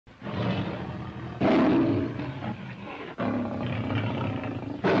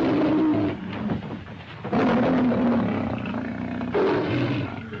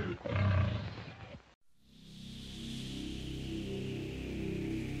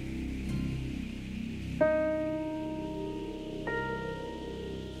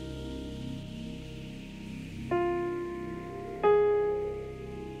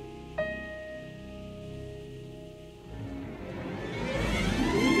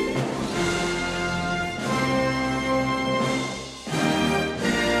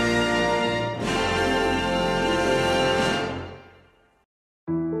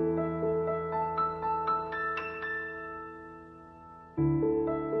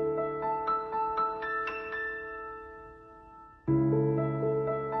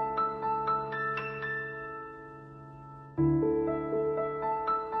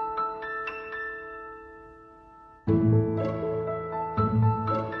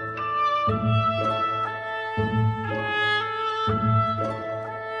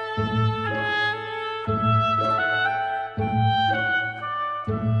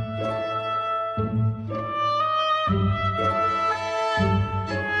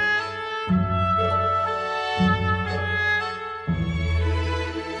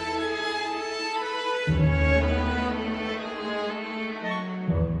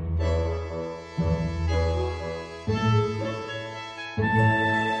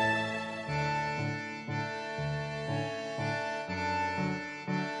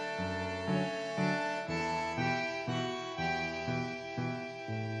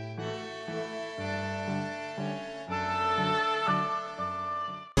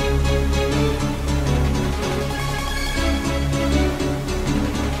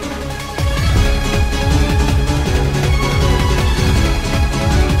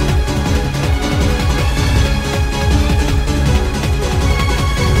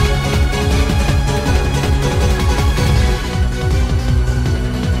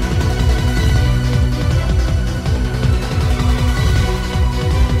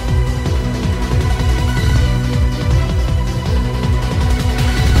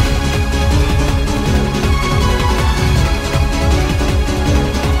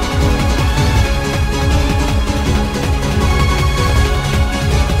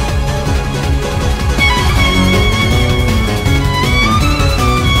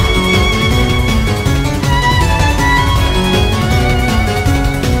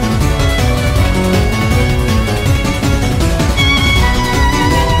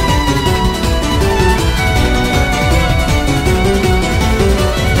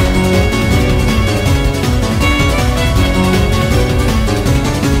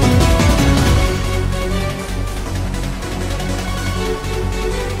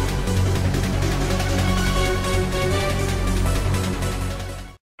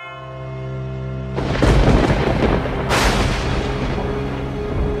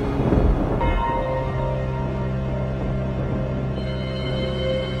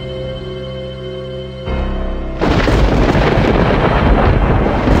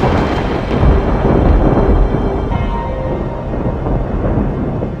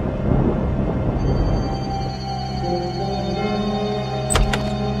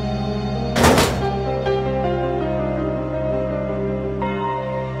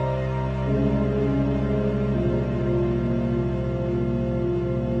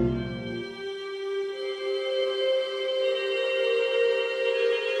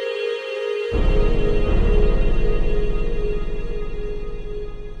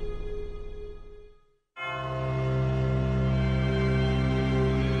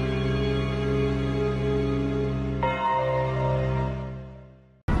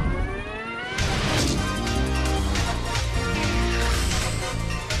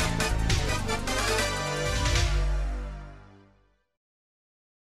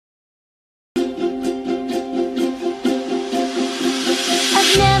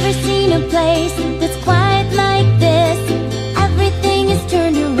seen a place that's quite like this. Everything is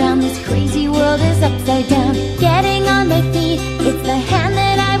turned around, this crazy world is upside down. Getting on my feet, it's the hand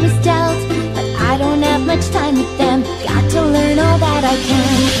that I was dealt, but I don't have much time with them. Got to learn all that I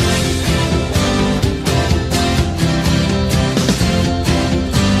can.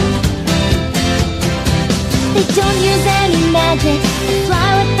 They don't use any magic, they fly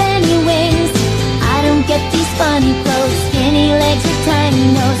with any wings. I don't get these funny clothes, skinny legs or tiny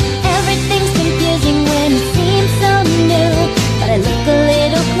nose. Everything's confusing when it seems so new, but I look a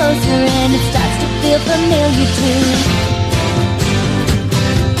little closer and it starts to feel familiar too.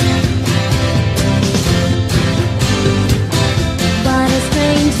 What a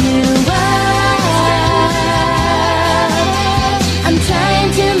strange new world. I'm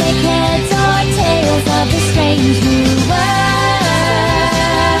trying to make heads or tails of the strange new world,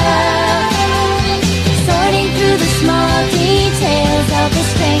 sorting through the small details of the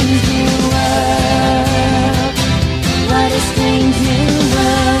strange new world. What a strange new world.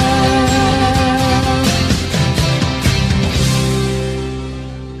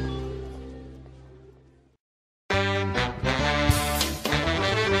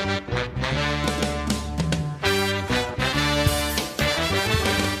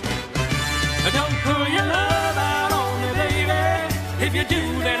 Don't pull your love out on me, baby. If you do,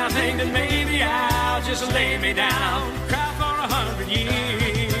 then I think that maybe I'll just lay me down, cry for 100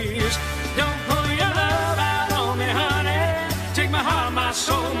 years. Don't pull your love out on me, honey. Take my heart, my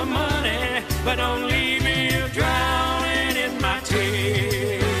soul, my money, but don't leave me drowning in my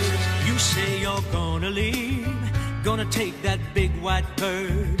tears. You say you're gonna leave, gonna take that big white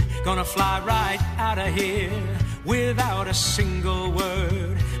bird, gonna fly right out of here without a single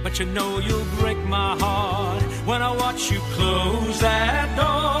word. But you know you'll break my heart when I watch you close that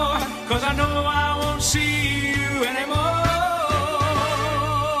door? 'Cause I know I won't see you anymore.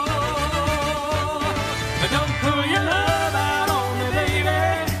 But don't pull your love out on me, baby.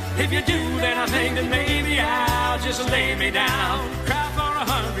 If you do, then I think that maybe I'll just lay me down, cry for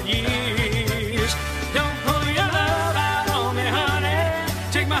 100 years. Don't pull your love out on me, honey.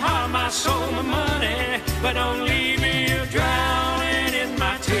 Take my heart, my soul, my money, but don't leave me drowning in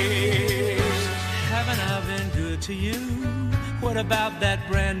my tears. Haven't I been good to you? What about that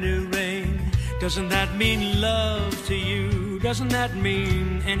brand new ring? Doesn't that mean love to you? Doesn't that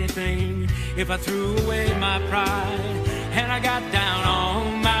mean anything? If I threw away my pride and I got down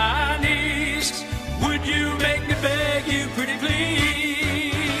on my knees, would you make me beg you, pretty please?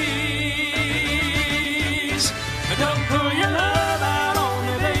 Don't pull your love out on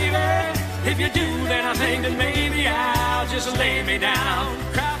me, baby. If you do, then I think that maybe I'll just lay me down,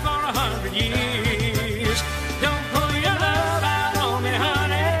 cry for 100 years. Don't pull your love out on me,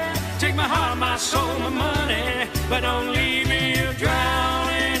 honey. Take my heart, my soul, my money, but don't leave me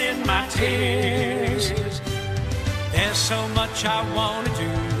drowning in my tears. There's so much I want to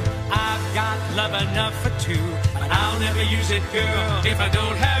do. I've got love enough for two, but I'll never use it, girl, if I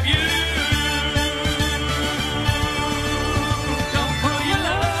don't have you. Don't pull your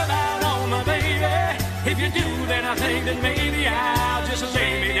love out on me, baby. If you do, then I think that maybe I'll just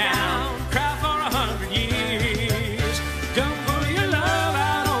lay me down, cry for 100 years. Don't pull your love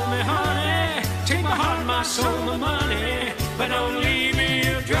out on me, honey. Take my heart, my soul, my money, but don't leave me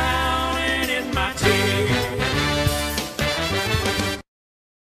drowning in my tears.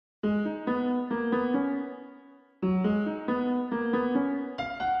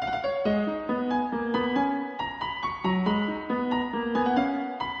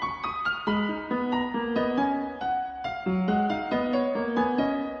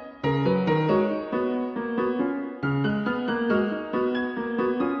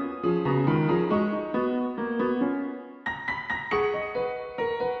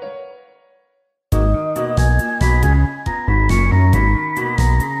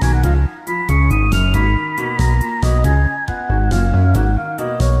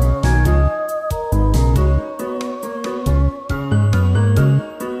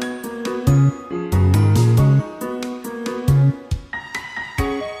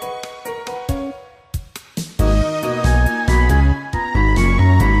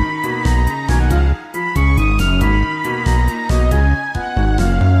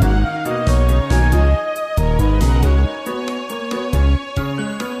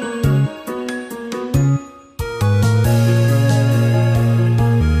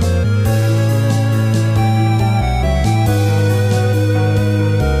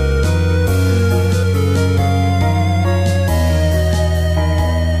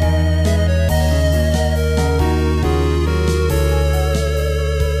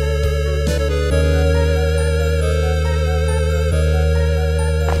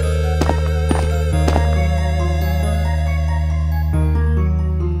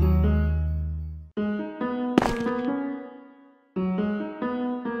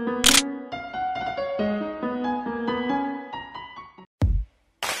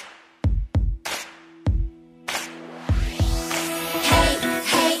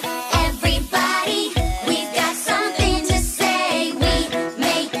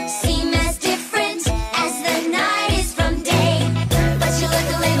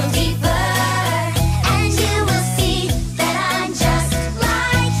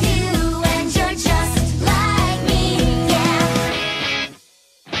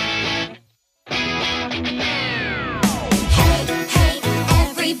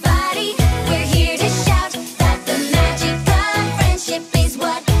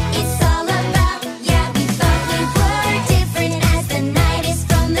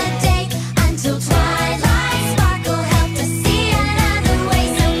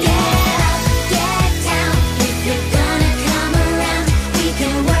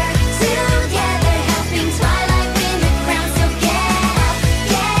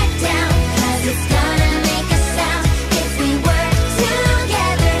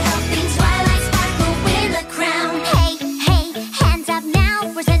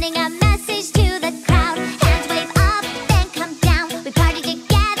 Presenting a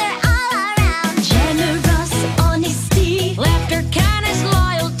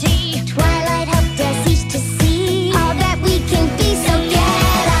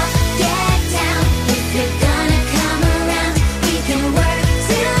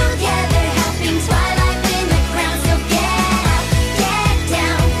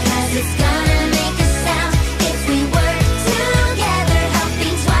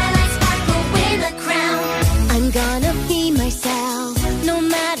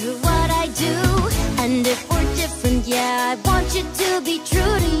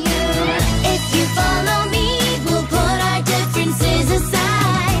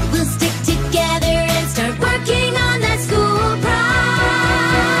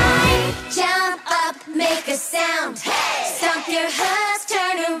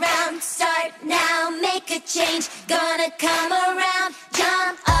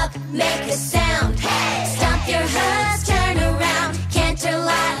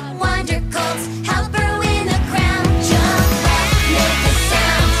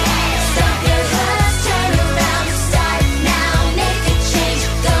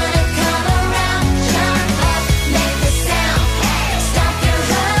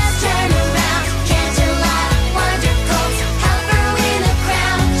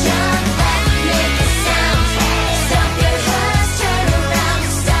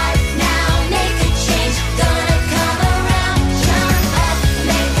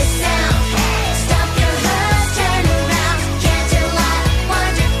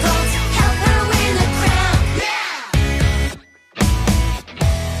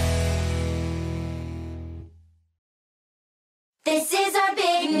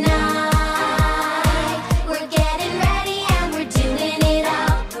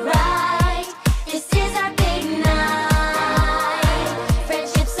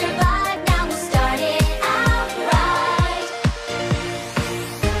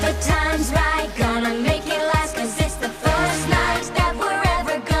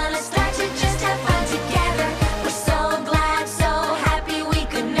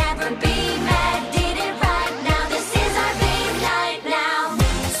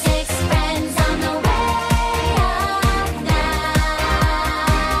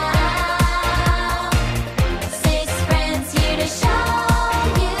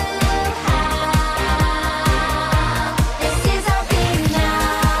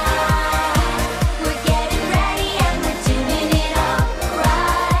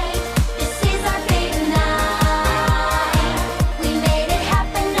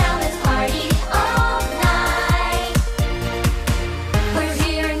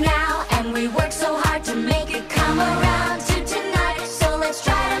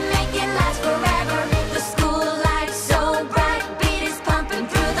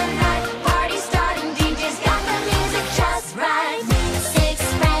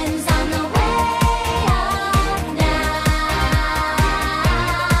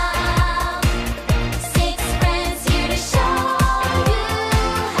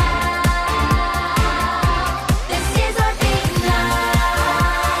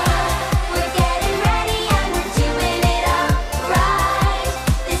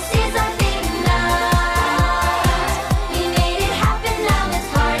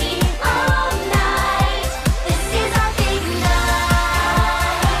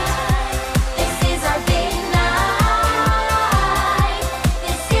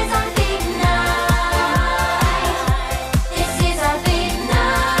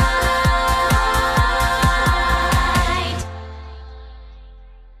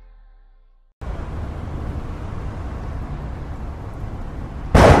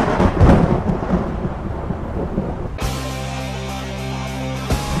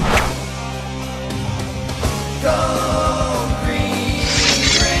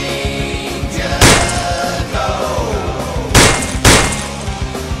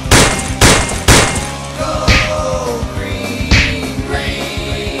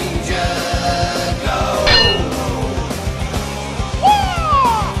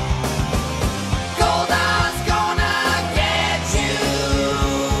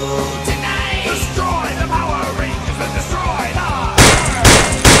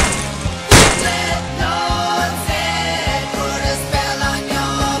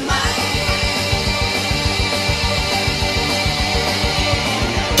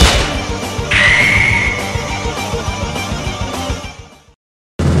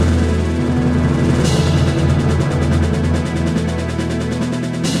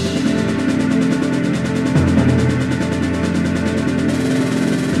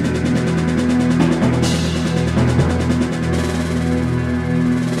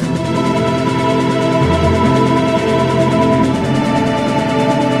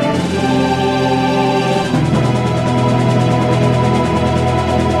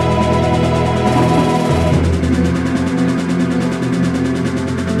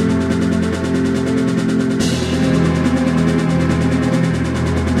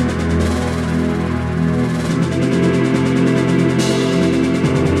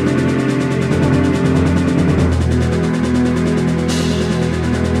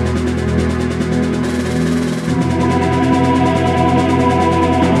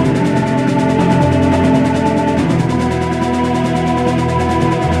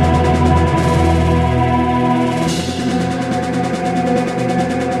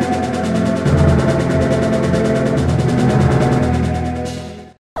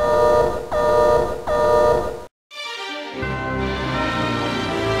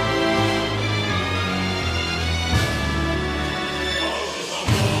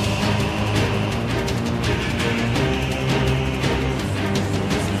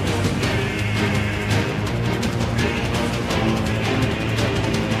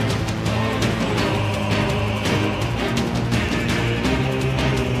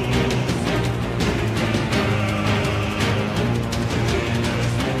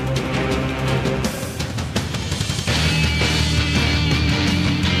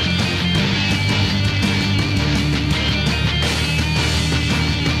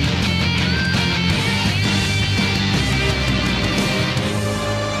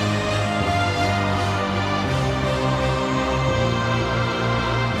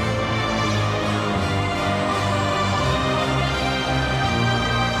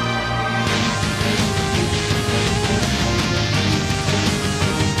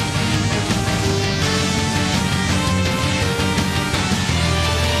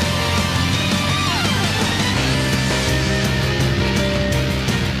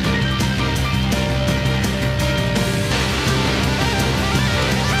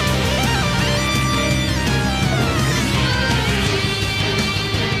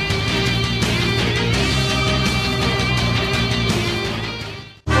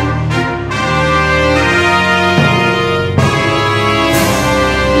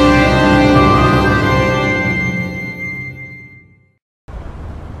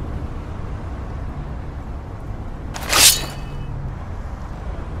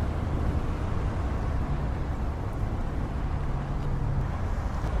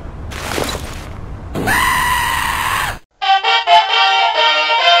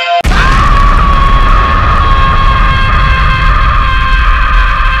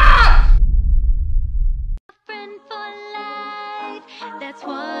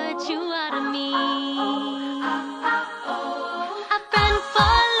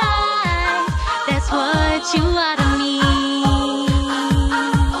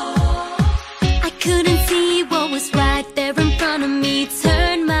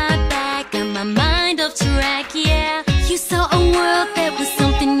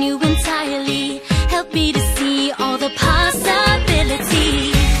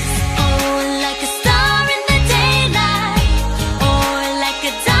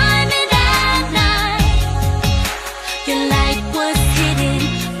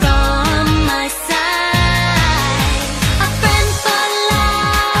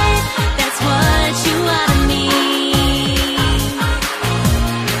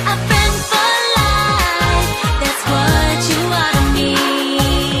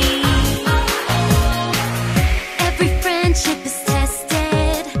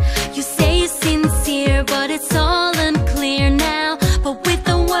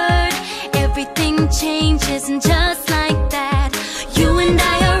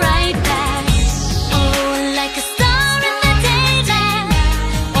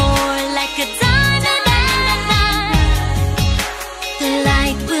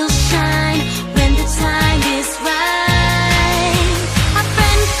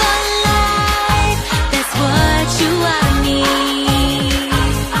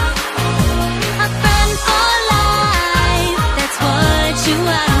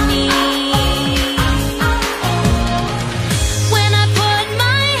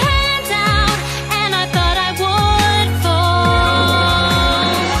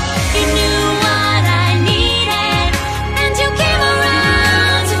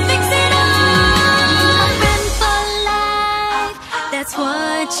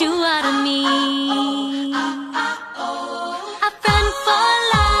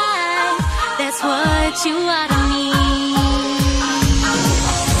what you are to me.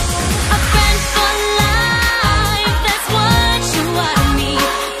 A friend for life, that's what you are to me.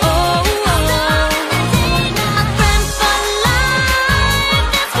 Oh, oh. A friend for life,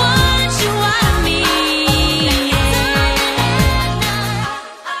 that's what you are to me.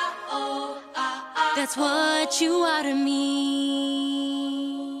 That's what you are to me.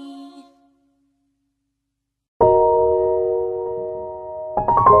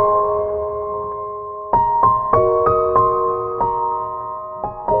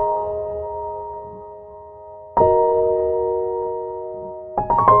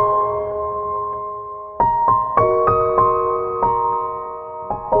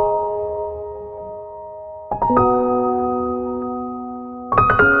 you.